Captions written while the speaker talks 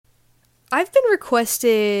I've been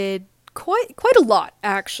requested quite a lot,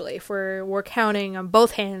 actually, for we're counting on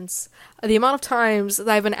both hands the amount of times that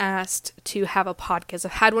I've been asked to have a podcast.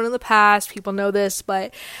 I've had one in the past, people know this,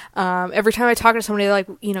 but every time I talk to somebody, they're like,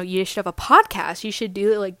 you should have a podcast, you should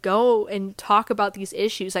do it, like, go and talk about these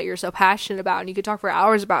issues that you're so passionate about, and you could talk for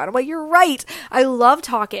hours about it. I'm like, you're right, I love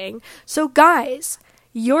talking. So guys,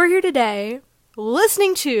 you're here today,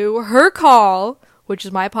 listening to Her Call, which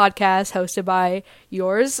is my podcast hosted by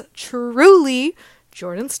yours truly,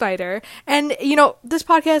 Jordan Snyder. And, this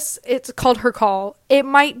podcast, it's called Her Call. It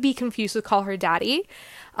might be confused with Call Her Daddy.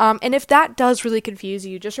 And if that does really confuse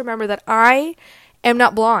you, just remember that I am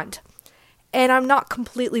not blonde. And I'm not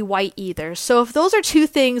completely white either. So if those are two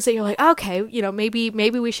things that you're like, okay,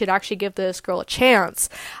 maybe we should actually give this girl a chance,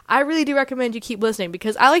 I really do recommend you keep listening,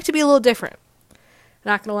 because I like to be a little different.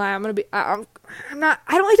 Not gonna lie, I don't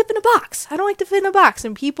like to fit in a box. I don't like to fit in a box.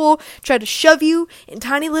 And people try to shove you in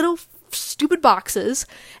tiny little stupid boxes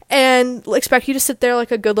and expect you to sit there like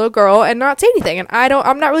a good little girl and not say anything. And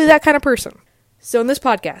I'm not really that kind of person. So in this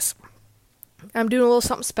podcast, I'm doing a little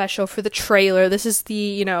something special for the trailer. This is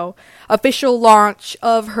the, official launch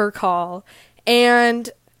of Her Call. And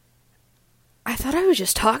I thought I would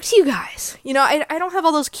just talk to you guys. I don't have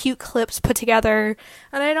all those cute clips put together,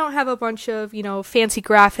 and I don't have a bunch of, fancy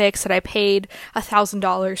graphics that I paid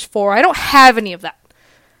 $1,000 for. I don't have any of that.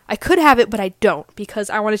 I could have it, but I don't, because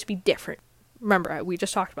I want it to be different. Remember, we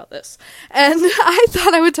just talked about this. And I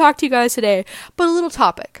thought I would talk to you guys today, but a little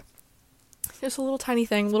topic. Just a little tiny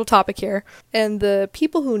thing, little topic here. And the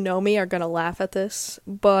people who know me are going to laugh at this,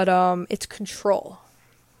 but it's control.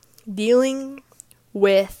 Dealing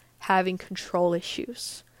with having control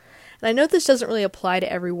issues. And I know this doesn't really apply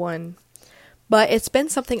to everyone, but it's been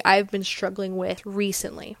something I've been struggling with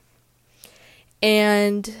recently.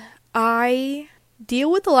 And I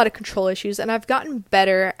deal with a lot of control issues, and I've gotten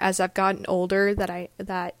better as I've gotten older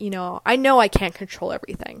I know I can't control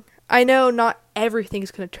everything. I know not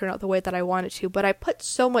everything's going to turn out the way that I want it to, but I put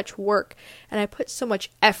so much work, and I put so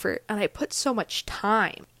much effort, and I put so much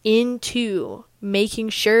time into making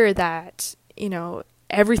sure that,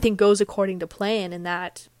 everything goes according to plan, and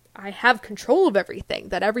that I have control of everything,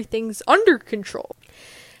 that everything's under control.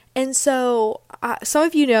 And so, some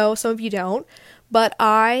of you know, some of you don't, but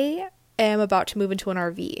I am about to move into an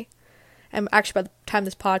RV. And actually, by the time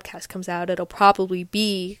this podcast comes out, it'll probably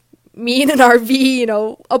be me in an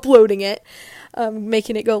RV, uploading it,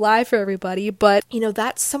 making it go live for everybody. But,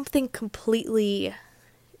 that's something completely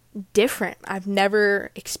different. I've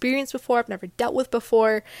never experienced before. I've never dealt with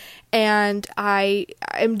before. And I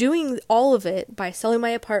am doing all of it by selling my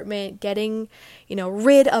apartment, getting,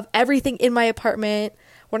 rid of everything in my apartment.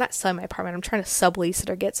 Well, not selling my apartment. I'm trying to sublease it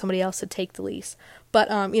or get somebody else to take the lease. But,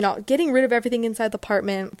 getting rid of everything inside the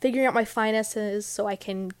apartment, figuring out my finances so I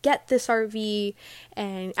can get this RV,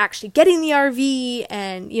 and actually getting the RV,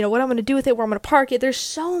 and, what I'm going to do with it, where I'm going to park it. There's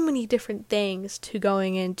so many different things to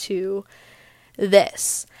going into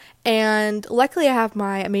this. And luckily I have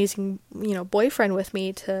my amazing, boyfriend with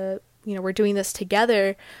me to, we're doing this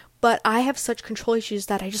together. But I have such control issues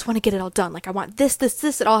that I just want to get it all done. Like, I want this.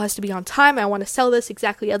 It all has to be on time. I want to sell this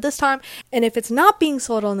exactly at this time. And if it's not being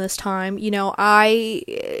sold on this time,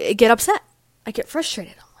 I get upset. I get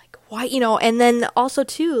frustrated. I'm like, why? And then also,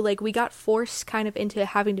 too, like, we got forced kind of into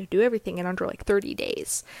having to do everything in under, 30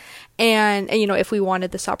 days. And if we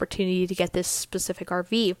wanted this opportunity to get this specific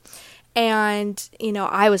RV. And,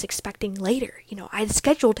 I was expecting later, I had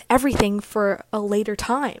scheduled everything for a later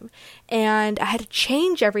time, and I had to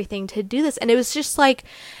change everything to do this. And it was just it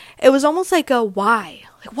was almost like a why?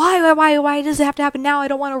 Like, why does it have to happen now? I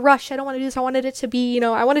don't want to rush. I don't want to do this. I wanted it to be,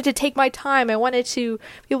 I wanted to take my time. I wanted to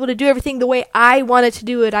be able to do everything the way I wanted to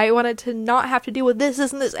do it. I wanted to not have to deal with this,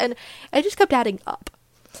 and this. And it just kept adding up.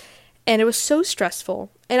 And it was so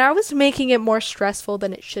stressful. And I was making it more stressful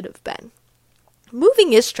than it should have been.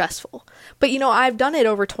 Moving is stressful, but I've done it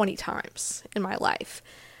over 20 times in my life,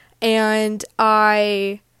 and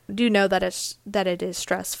I do know that it is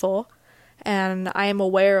stressful, and I am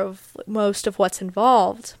aware of most of what's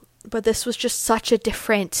involved, but this was just such a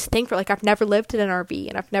different thing I've never lived in an RV,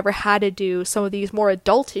 and I've never had to do some of these more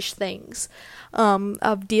adultish things,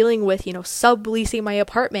 of dealing with, subleasing my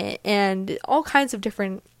apartment and all kinds of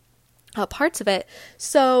different parts of it.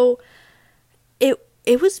 So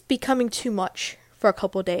it was becoming too much for a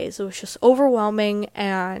couple of days. It was just overwhelming,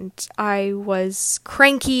 and I was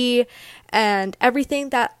cranky, and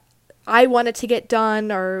everything that I wanted to get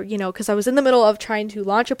done, or, because I was in the middle of trying to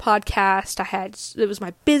launch a podcast. It was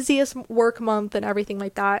my busiest work month and everything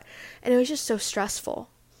like that. And it was just so stressful.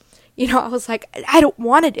 I was like, I don't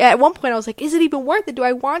want it. At one point I was like, is it even worth it? Do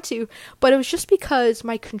I want to? But it was just because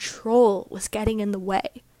my control was getting in the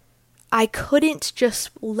way. I couldn't just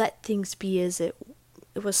let things be as it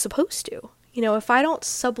was supposed to. If I don't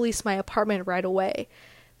sublease my apartment right away,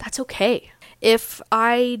 that's okay. If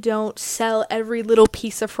I don't sell every little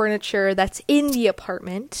piece of furniture that's in the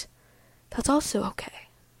apartment, that's also okay.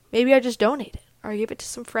 Maybe I just donate it, or I give it to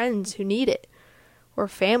some friends who need it, or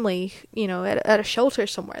family, at a shelter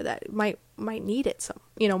somewhere that might need it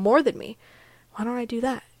more than me. Why don't I do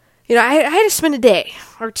that? I had to spend a day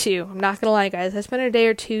or two. I'm not gonna lie, guys. I spent a day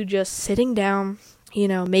or two just sitting down,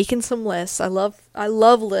 making some lists. I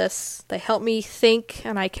love lists. They help me think,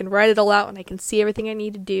 and I can write it all out, and I can see everything I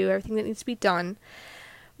need to do, everything that needs to be done.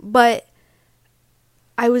 But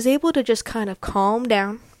I was able to just kind of calm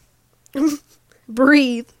down,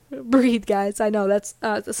 breathe, guys. I know that's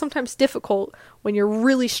sometimes difficult when you're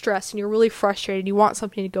really stressed and you're really frustrated. You want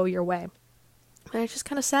something to go your way. And I just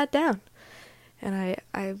kind of sat down, and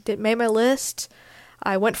I made my list.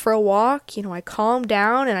 I went for a walk, I calmed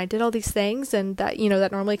down, and I did all these things, and that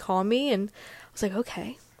normally calm me, and I was like,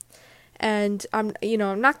 okay. And I'm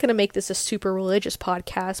not going to make this a super religious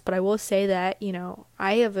podcast, but I will say that,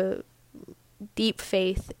 I have a deep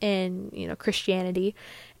faith in, Christianity,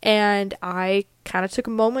 and I kind of took a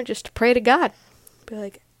moment just to pray to God. Be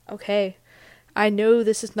like, okay, I know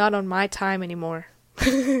this is not on my time anymore.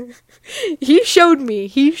 He showed me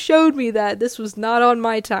that this was not on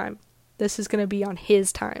my time. This is going to be on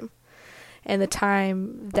his time, and the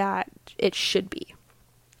time that it should be.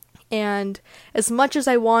 And as much as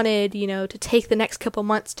I wanted, to take the next couple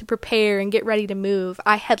months to prepare and get ready to move,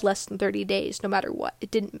 I had less than 30 days, no matter what.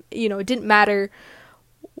 It didn't matter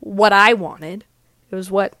what I wanted. It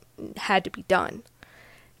was what had to be done.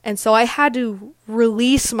 And so I had to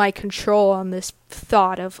release my control on this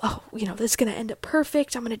thought of, this is going to end up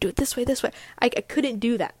perfect. I'm going to do it this way. I couldn't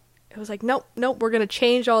do that. It was like, nope, we're going to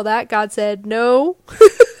change all that. God said, no,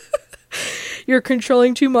 you're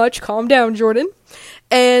controlling too much. Calm down, Jordan.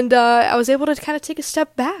 And I was able to kind of take a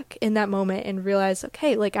step back in that moment and realize,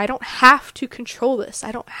 okay, I don't have to control this.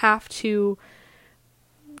 I don't have to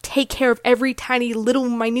take care of every tiny little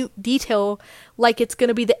minute detail like it's going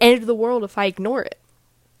to be the end of the world if I ignore it.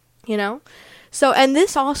 So, and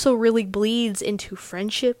this also really bleeds into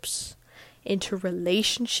friendships, into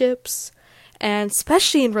relationships. And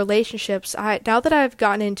especially in relationships, now that I've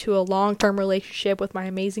gotten into a long-term relationship with my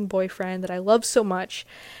amazing boyfriend that I love so much,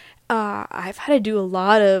 I've had to do a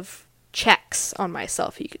lot of checks on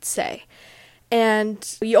myself, you could say.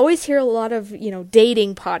 And you always hear a lot of,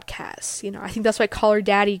 dating podcasts. I think that's why Call Her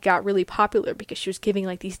Daddy got really popular, because she was giving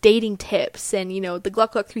these dating tips, and the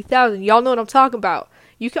Gluck Gluck 3000. Y'all know what I'm talking about.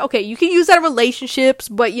 You can use that in relationships,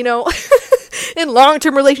 but in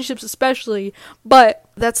long-term relationships especially. But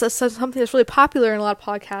that's something that's really popular in a lot of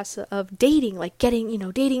podcasts of dating, getting,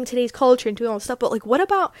 dating today's culture and doing all this stuff. But what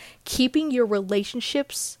about keeping your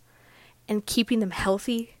relationships and keeping them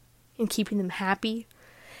healthy and keeping them happy?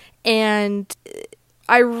 And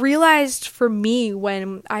I realized for me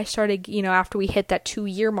when I started, after we hit that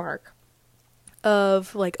 2-year mark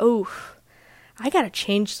of I gotta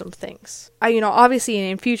change some things. Obviously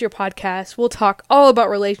in future podcasts, we'll talk all about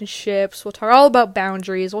relationships, we'll talk all about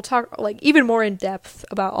boundaries, we'll talk even more in depth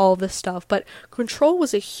about all this stuff, but control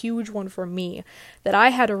was a huge one for me that I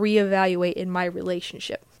had to reevaluate in my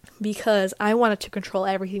relationship, because I wanted to control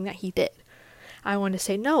everything that he did. I wanted to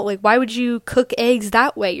say, no, why would you cook eggs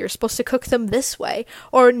that way? You're supposed to cook them this way.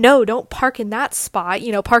 Or no, don't park in that spot,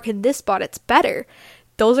 park in this spot, it's better.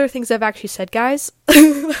 Those are things I've actually said, guys.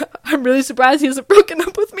 I'm really surprised he hasn't broken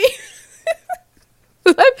up with me.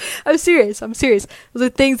 I'm serious. Those are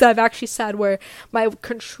things I've actually said where my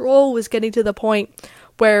control was getting to the point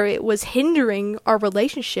where it was hindering our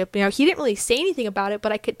relationship. He didn't really say anything about it,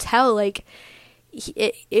 but I could tell, it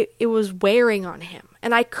was wearing on him.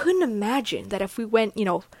 And I couldn't imagine that if we went,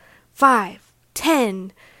 5,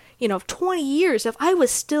 10, 20 years, if I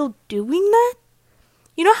was still doing that.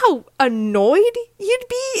 You know how annoyed you'd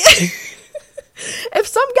be? If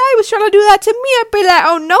some guy was trying to do that to me, I'd be like,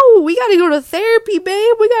 oh no, we gotta go to therapy,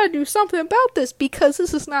 babe. We gotta do something about this, because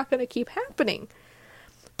this is not gonna keep happening.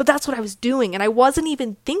 But that's what I was doing, and I wasn't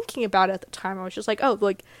even thinking about it at the time. I was just like,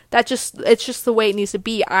 it's just the way it needs to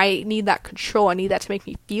be. I need that control. I need that to make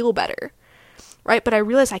me feel better. Right? But I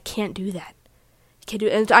realized I can't do that. I can't do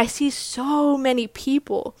it. And I see so many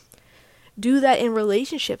people do that in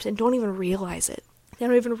relationships and don't even realize it. They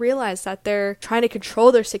don't even realize that they're trying to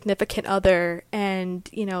control their significant other, and,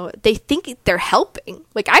 you know, they think they're helping.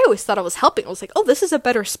 Like, I always thought I was helping. I was like, oh, this is a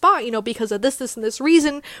better spot, you know, because of this, and this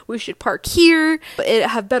reason, we should park here, it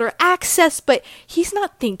have better access, but he's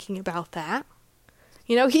not thinking about that.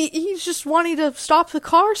 You know, he's just wanting to stop the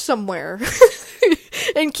car somewhere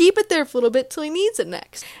and keep it there for a little bit till he needs it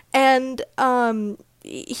next. And,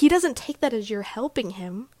 he doesn't take that as you're helping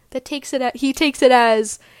him. He takes it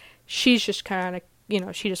as, she's just kind of, you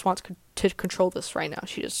know, she just wants to control this right now.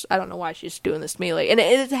 I don't know why she's doing this to me. Like, and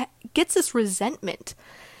it gets this resentment.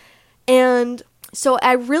 And so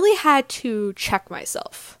I really had to check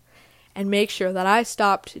myself and make sure that I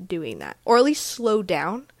stopped doing that, or at least slow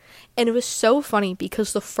down. And it was so funny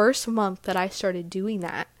because the first month that I started doing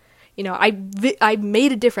that, you know, I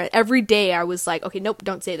made a difference. Every day I was like, okay, nope,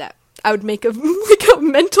 don't say that. I would make a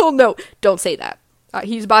mental note, don't say that.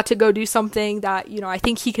 He's about to go do something that, you know, I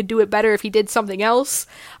think he could do it better if he did something else.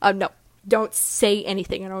 No, don't say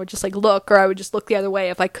anything. And I would just like look, or I would just look the other way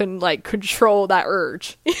if I couldn't like control that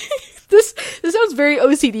urge. This sounds very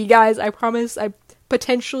OCD, guys. I promise. I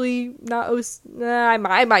potentially not I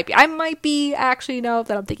might be actually, now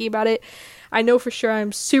that I'm thinking about it. I know for sure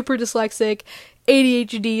I'm super dyslexic,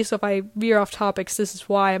 ADHD, so if I veer off topics, this is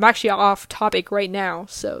why. I'm actually off topic right now,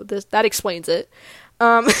 so that explains it.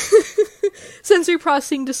 Sensory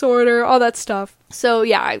processing disorder, all that stuff. So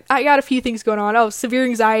yeah, I got a few things going on. Oh, severe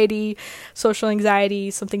anxiety, social anxiety,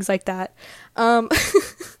 some things like that. But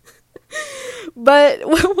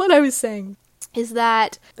what I was saying is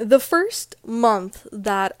that the first month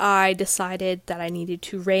that I decided that I needed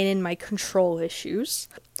to rein in my control issues,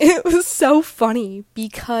 it was so funny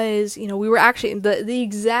because, you know, we were actually in the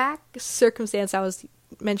exact circumstance I was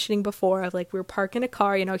mentioning before of like, we were parking a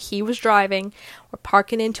car, you know, he was driving, we're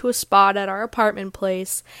parking into a spot at our apartment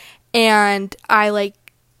place, and I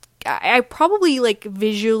probably like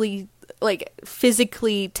visually, like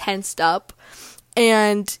physically tensed up,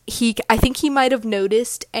 and I think he might have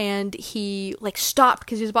noticed, and he like stopped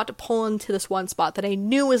because he was about to pull into this one spot that I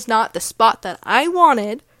knew was not the spot that I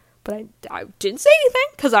wanted, but I didn't say anything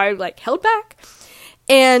because I like held back,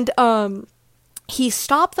 and he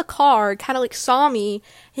stopped the car, kind of like saw me,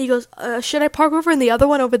 and he goes, should I park over in the other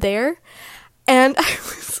one over there? And I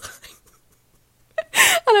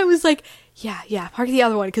was like, yeah, park the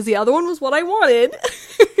other one, because the other one was what I wanted.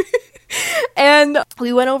 And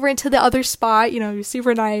we went over into the other spot, you know, he was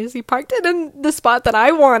super nice. He parked it in the spot that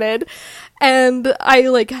I wanted, and I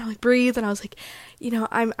like kind of like breathed, and I was like, you know,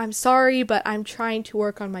 I'm sorry, but I'm trying to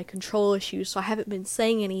work on my control issues, so I haven't been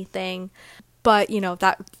saying anything. But, you know,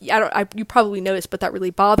 you probably noticed, but that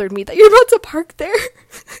really bothered me that you're about to park there.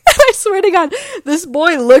 And I swear to God, this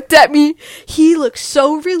boy looked at me. He looked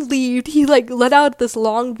so relieved. He, like, let out this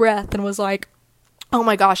long breath and was like, oh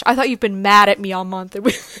my gosh, I thought you've been mad at me all month.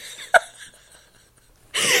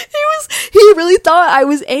 He really thought I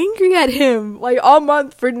was angry at him, like, all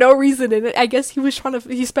month for no reason, and I guess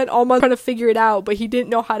he spent all month trying to figure it out, but he didn't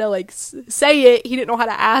know how to, like, say it. He didn't know how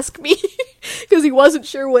to ask me, because he wasn't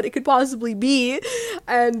sure what it could possibly be,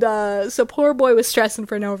 and, so poor boy was stressing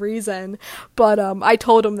for no reason, but, I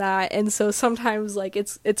told him that, and so sometimes, like,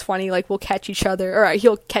 it's funny, like, we'll catch each other, or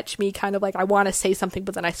he'll catch me kind of like, I want to say something,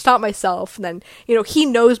 but then I stop myself, and then, you know, he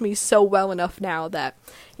knows me so well enough now that,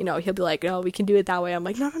 you know, he'll be like, no, we can do it that way. I'm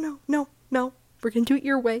like, no, we're gonna do it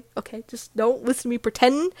your way. Okay, just don't listen to me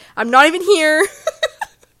pretend I'm not even here.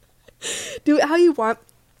 Do it how you want.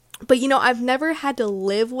 But, you know, I've never had to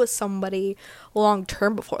live with somebody long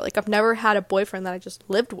term before. Like, I've never had a boyfriend that I just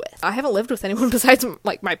lived with. I haven't lived with anyone besides,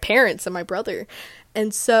 like, my parents and my brother.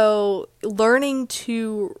 And so learning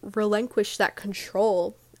to relinquish that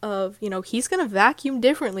control of, you know, he's gonna vacuum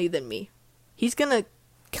differently than me. He's gonna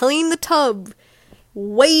clean the tub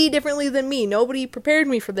way differently than me. Nobody prepared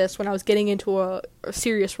me for this when I was getting into a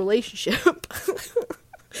serious relationship.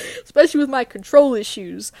 Especially with my control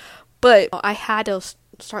issues. But I had to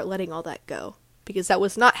start letting all that go, because that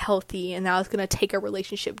was not healthy, and that was going to take a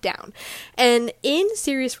relationship down. And in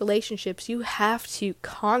serious relationships, you have to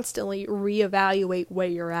constantly reevaluate where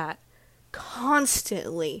you're at.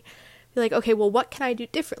 Constantly. Be like, okay, well, what can I do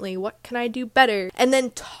differently? What can I do better? And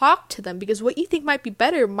then talk to them, because what you think might be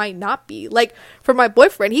better might not be. Like, for my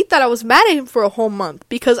boyfriend, he thought I was mad at him for a whole month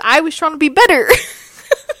because I was trying to be better.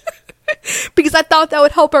 Because I thought that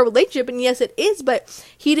would help our relationship, and yes, it is, but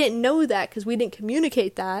he didn't know that because we didn't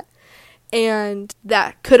communicate that, and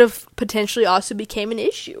that could have potentially also became an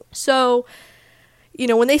issue. So, you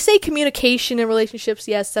know, when they say communication in relationships,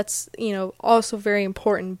 yes, that's, you know, also very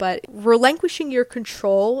important, but relinquishing your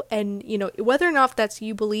control, and, you know, whether or not that's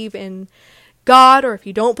you believe in God, or if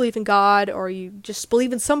you don't believe in God, or you just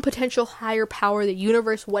believe in some potential higher power, the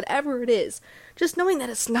universe, whatever it is, just knowing that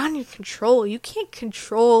it's not in your control. You can't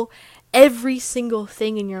control every single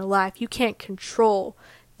thing in your life. You can't control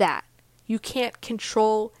that. You can't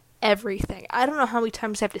control everything. I don't know how many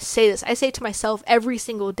times I have to say this. I say it to myself every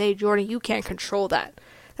single day, Jordan, you can't control that.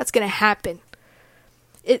 That's going to happen.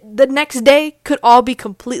 The next day could all be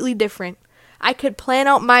completely different. I could plan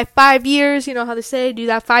out my 5 years, you know how they say, do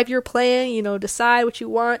that 5-year plan, you know, decide what you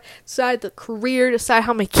want, decide the career, decide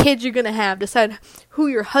how many kids you're going to have, decide who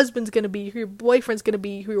your husband's going to be, who your boyfriend's going to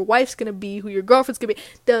be, who your wife's going to be, who your girlfriend's going to be.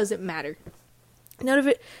 Doesn't matter. None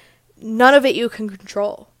of it you can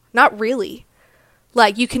control. Not really.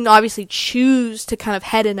 Like, you can obviously choose to kind of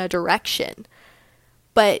head in a direction,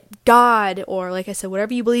 but God, or like I said,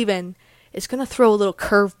 whatever you believe in, is going to throw a little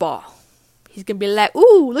curveball. He's going to be like,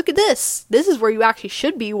 ooh, look at this. This is where you actually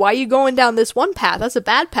should be. Why are you going down this one path? That's a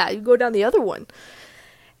bad path. You go down the other one.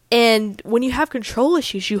 And when you have control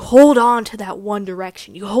issues, you hold on to that one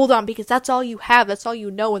direction. You hold on because that's all you have. That's all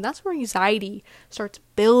you know. And that's where anxiety starts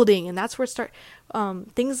building. And that's where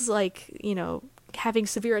things like, you know, having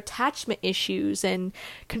severe attachment issues and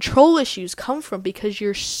control issues come from, because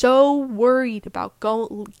you're so worried about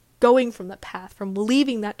going from the path, from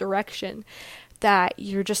leaving that direction, that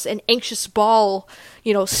you're just an anxious ball,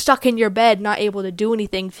 you know, stuck in your bed, not able to do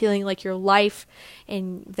anything, feeling like your life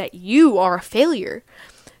and that you are a failure.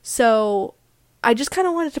 So I just kind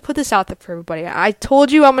of wanted to put this out there for everybody. I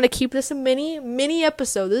told you I'm going to keep this a mini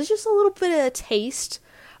episode. This is just a little bit of a taste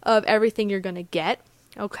of everything you're going to get.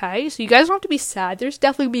 Okay, so you guys don't have to be sad. There's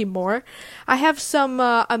definitely be more. I have some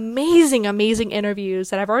amazing interviews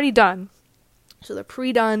that I've already done. So they're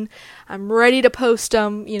pre-done. I'm ready to post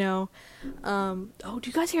them, you know. Oh, do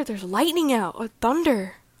you guys hear there's lightning out or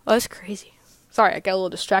thunder? Oh, that's crazy. Sorry, I got a little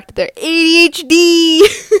distracted there. ADHD!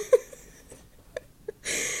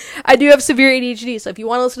 I do have severe ADHD, so if you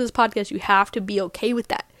want to listen to this podcast, you have to be okay with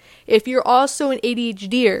that. If you're also an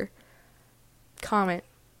ADHDer, comment,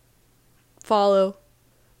 follow,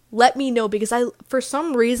 let me know, because for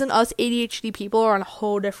some reason, us ADHD people are on a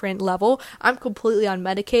whole different level. I'm completely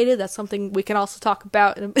unmedicated. That's something we can also talk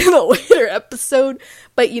about in a later episode.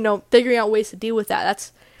 But, you know, figuring out ways to deal with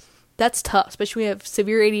that's tough, especially when you have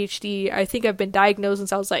severe ADHD. I think I've been diagnosed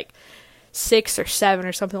since I was like 6 or 7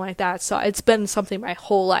 or something like that. So it's been something my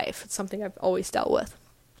whole life. It's something I've always dealt with.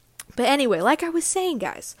 But anyway, like I was saying,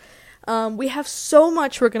 guys, we have so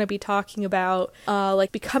much we're going to be talking about,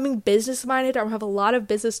 like becoming business minded. I have a lot of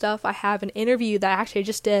business stuff. I have an interview that I actually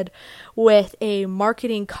just did with a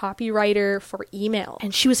marketing copywriter for email,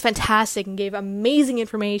 and she was fantastic and gave amazing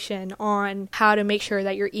information on how to make sure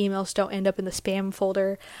that your emails don't end up in the spam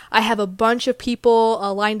folder. I have a bunch of people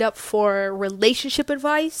lined up for relationship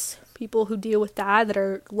advice, people who deal with that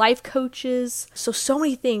are life coaches. So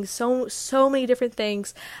many things, so many different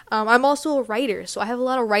things. I'm also a writer, so I have a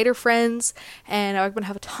lot of writer friends, and I'm going to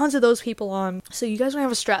have tons of those people on, so you guys don't have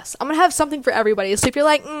to stress. I'm going to have something for everybody. So if you're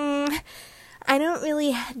like, I don't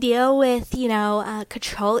really deal with,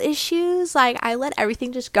 control issues, like I let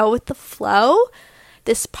everything just go with the flow,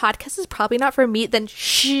 this podcast is probably not for me, then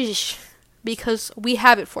shh. Because we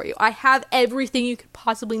have it for you. I have everything you could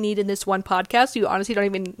possibly need in this one podcast. You honestly don't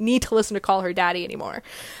even need to listen to Call Her Daddy anymore.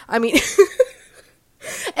 I mean,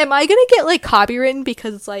 am I gonna get like copywritten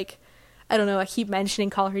because it's like, I don't know, I keep mentioning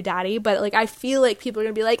Call Her Daddy, but like I feel like people are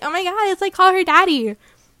gonna be like, oh my god, it's like Call Her Daddy.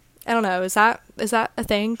 I don't know, is that a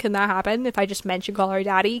thing? Can that happen? If I just mention Call Her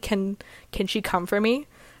Daddy, can she come for me?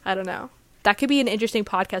 I don't know. That could be an interesting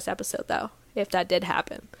podcast episode though, if that did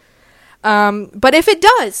happen. But if it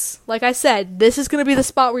does, like I said, this is going to be the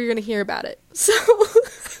spot where you're going to hear about it.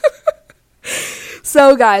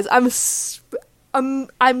 So guys, I'm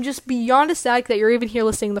just beyond ecstatic that you're even here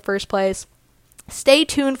listening in the first place. Stay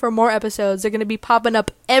tuned for more episodes. They're going to be popping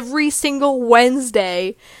up every single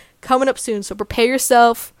Wednesday coming up soon. So prepare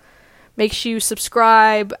yourself. Make sure you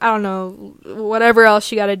subscribe. I don't know, whatever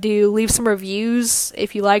else you got to do. Leave some reviews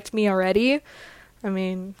if you liked me already. I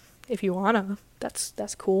mean, if you want to.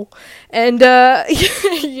 That's cool. And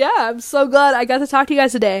yeah, I'm so glad I got to talk to you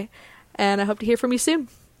guys today. And I hope to hear from you soon.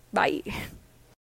 Bye.